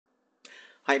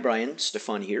Hi Brian,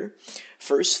 Stefan here.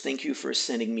 First, thank you for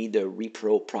sending me the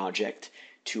repro project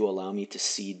to allow me to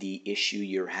see the issue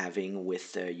you're having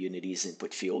with Unity's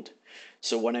input field.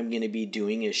 So what I'm going to be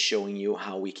doing is showing you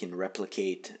how we can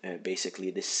replicate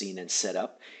basically this scene and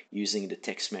setup using the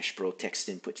TextMesh Pro text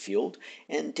input field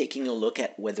and taking a look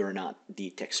at whether or not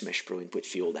the TextMesh Pro input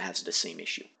field has the same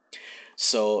issue.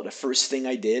 So the first thing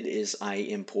I did is I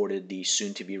imported the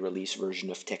soon-to-be released version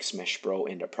of TextMesh Pro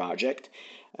in the project.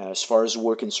 As far as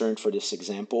we're concerned for this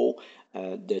example,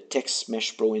 the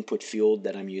TextMesh Pro input field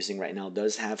that I'm using right now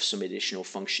does have some additional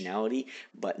functionality,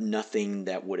 but nothing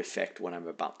that would affect what I'm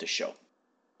about to show.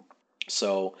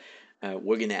 So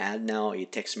we're going to add now a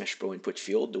TextMesh Pro input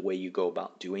field. The way you go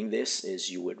about doing this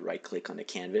is you would right-click on the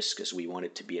canvas because we want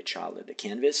it to be a child of the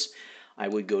canvas. I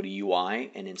would go to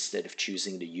UI, and instead of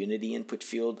choosing the Unity input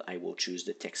field, I will choose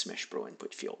the TextMesh Pro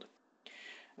input field.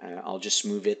 I'll just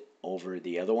move it over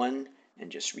the other one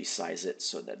and just resize it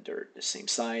so that they're the same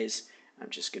size. I'm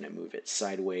just going to move it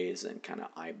sideways and kind of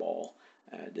eyeball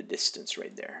the distance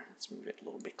right there. Let's move it a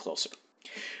little bit closer.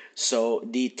 So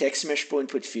the TextMesh Pro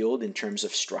input field in terms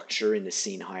of structure in the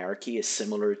scene hierarchy is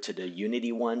similar to the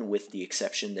Unity one, with the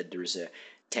exception that there's a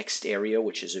text area,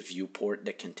 which is a viewport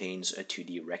that contains a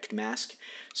 2D rect mask.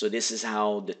 So this is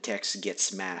how the text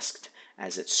gets masked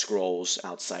as it scrolls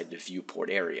outside the viewport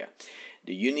area.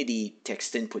 The Unity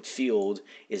text input field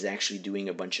is actually doing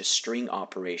a bunch of string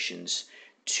operations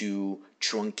to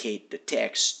truncate the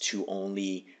text to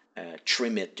only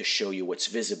trim it to show you what's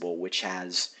visible, which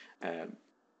has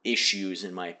issues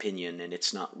in my opinion, and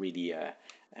it's not really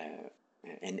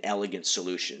an elegant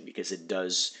solution because it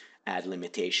does add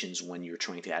limitations when you're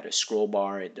trying to add a scroll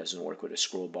bar. It doesn't work with a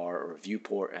scroll bar or a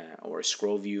viewport or a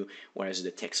scroll view, whereas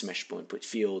the TextMesh Pro input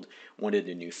field, one of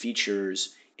the new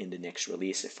features in the next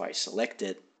release, if I select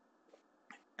it,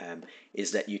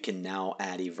 is that you can now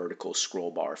add a vertical scroll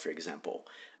bar, for example.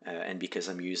 And because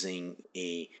I'm using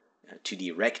a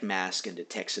 2D rect mask and the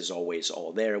text is always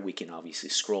all there, we can obviously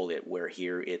scroll it, where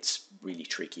here it's really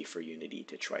tricky for Unity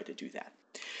to try to do that.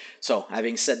 So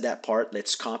having said that part,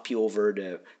 let's copy over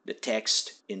the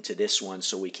text into this one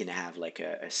so we can have like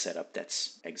a setup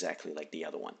that's exactly like the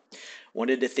other one. One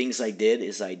of the things I did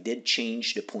is I did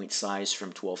change the point size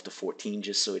from 12 to 14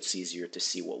 just so it's easier to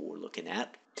see what we're looking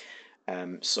at.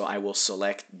 So I will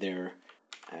select their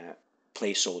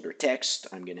placeholder text.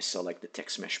 I'm going to select the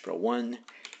TextMesh Pro 1,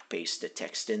 paste the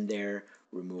text in there,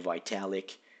 remove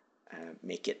italic,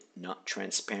 make it not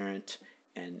transparent,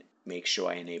 and make sure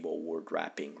I enable word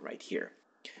wrapping right here.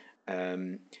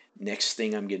 Next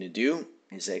thing I'm going to do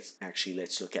is actually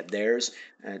let's look at theirs.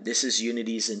 This is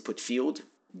Unity's input field.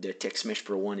 The TextMesh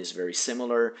Pro 1 is very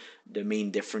similar. The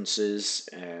main differences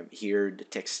here, the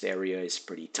text area is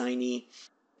pretty tiny.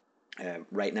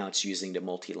 Right now it's using the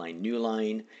multi-line new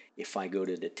line. If I go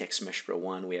to the TextMesh Pro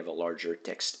 1, we have a larger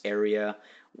text area.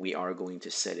 We are going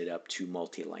to set it up to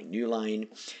multi-line new line.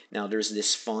 Now there's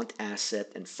this font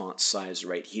asset and font size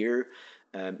right here.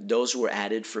 Those were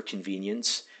added for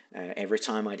convenience. Every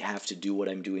time I'd have to do what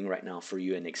I'm doing right now for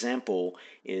you, an example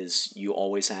is you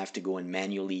always have to go and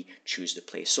manually choose the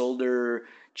placeholder,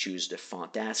 choose the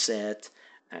font asset.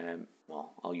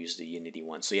 Well, I'll use the Unity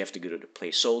one. So you have to go to the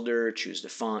placeholder, choose the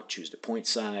font, choose the point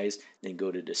size, then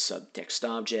go to the subtext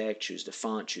object, choose the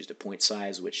font, choose the point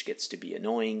size, which gets to be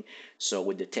annoying. So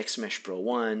with the TextMesh Pro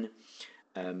 1,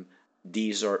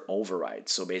 these are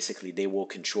overrides. So basically they will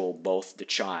control both the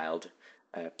child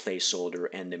placeholder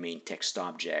and the main text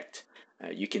object.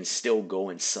 You can still go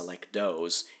and select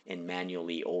those and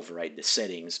manually override the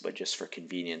settings, but just for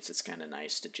convenience, it's kind of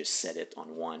nice to just set it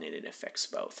on one and it affects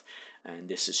both. And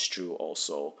this is true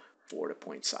also for the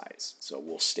point size. So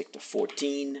we'll stick to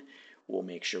 14. We'll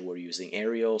make sure we're using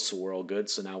Arial, so we're all good.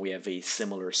 So now we have a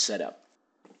similar setup.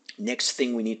 Next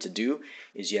thing we need to do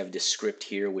is you have this script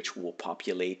here which will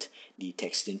populate the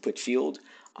text input field.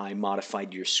 I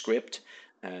modified your script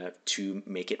to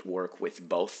make it work with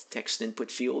both text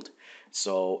input field.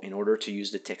 So in order to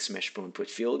use the TextMesh Pro input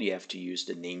field, you have to use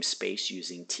the namespace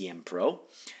using TM Pro.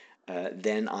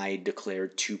 Then I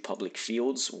declared two public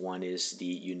fields. One is the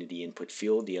Unity input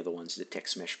field, the other one's the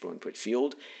TextMesh Pro input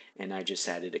field. And I just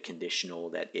added a conditional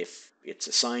that if it's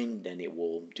assigned, then it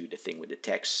will do the thing with the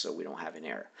text so we don't have an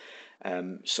error.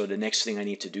 So the next thing I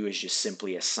need to do is just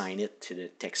simply assign it to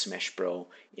the TextMesh Pro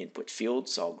input field.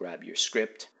 So I'll grab your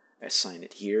script, assign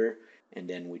it here, and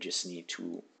then we just need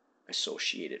to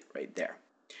associate it right there.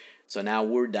 So now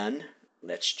we're done.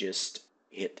 Let's just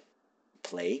hit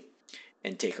play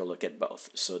and take a look at both.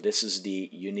 So this is the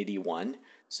Unity one.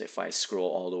 So if I scroll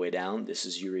all the way down, this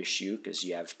is your issue because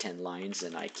you have 10 lines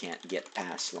and I can't get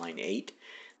past line 8.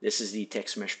 This is the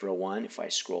TextMesh Pro 1. If I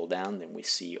scroll down, then we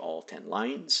see all 10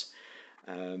 lines.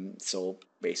 So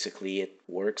basically it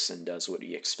works and does what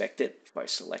you expect it. If I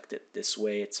select it this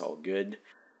way, it's all good.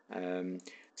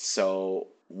 So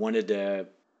one of the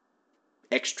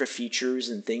extra features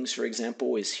and things, for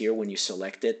example, is here when you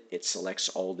select it, it selects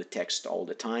all the text all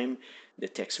the time. The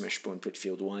TextMesh Pro Input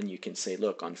Field 1, you can say,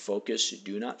 look, on focus,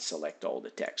 do not select all the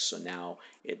text. So now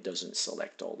it doesn't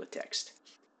select all the text.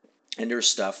 And there's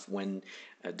stuff when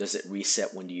does it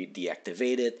reset when you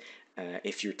deactivate it?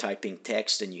 If you're typing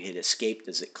text and you hit escape,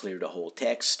 does it clear the whole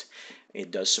text?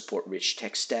 It does support rich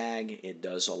text tag. It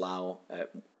does allow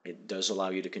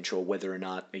you to control whether or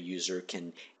not a user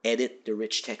can edit the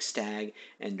rich text tag,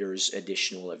 and there's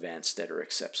additional events that are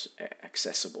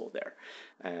accessible there.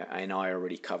 I know I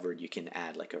already covered you can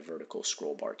add like a vertical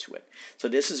scroll bar to it. So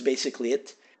this is basically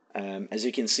it. As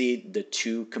you can see, the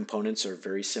two components are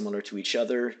very similar to each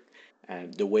other.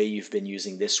 The way you've been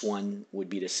using this one would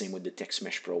be the same with the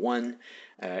TextMesh Pro 1.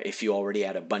 If you already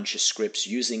had a bunch of scripts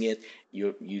using it,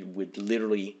 you would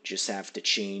literally just have to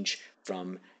change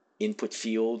from input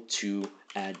field to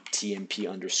add TMP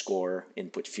underscore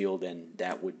input field, and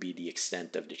that would be the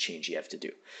extent of the change you have to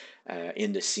do.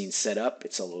 In the scene setup,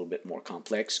 it's a little bit more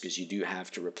complex because you do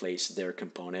have to replace their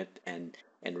component and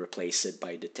replace it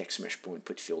by the TextMesh Pro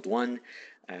Input Field 1.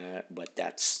 But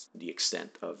that's the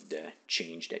extent of the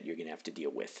change that you're going to have to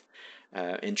deal with.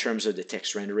 In terms of the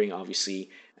text rendering, obviously,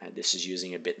 this is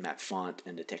using a bitmap font,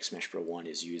 and the TextMesh Pro 1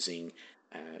 is using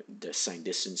the sign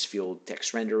distance field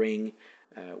text rendering,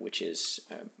 which is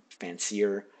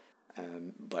fancier.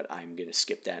 But I'm going to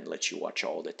skip that and let you watch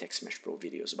all the TextMesh Pro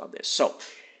videos about this. So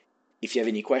if you have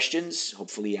any questions,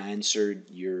 hopefully I answered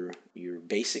your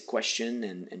basic question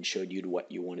and showed you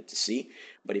what you wanted to see.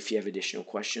 But if you have additional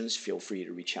questions, feel free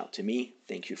to reach out to me.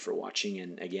 Thank you for watching.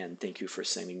 And again, thank you for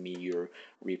sending me your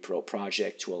repro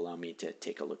project to allow me to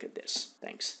take a look at this.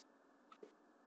 Thanks.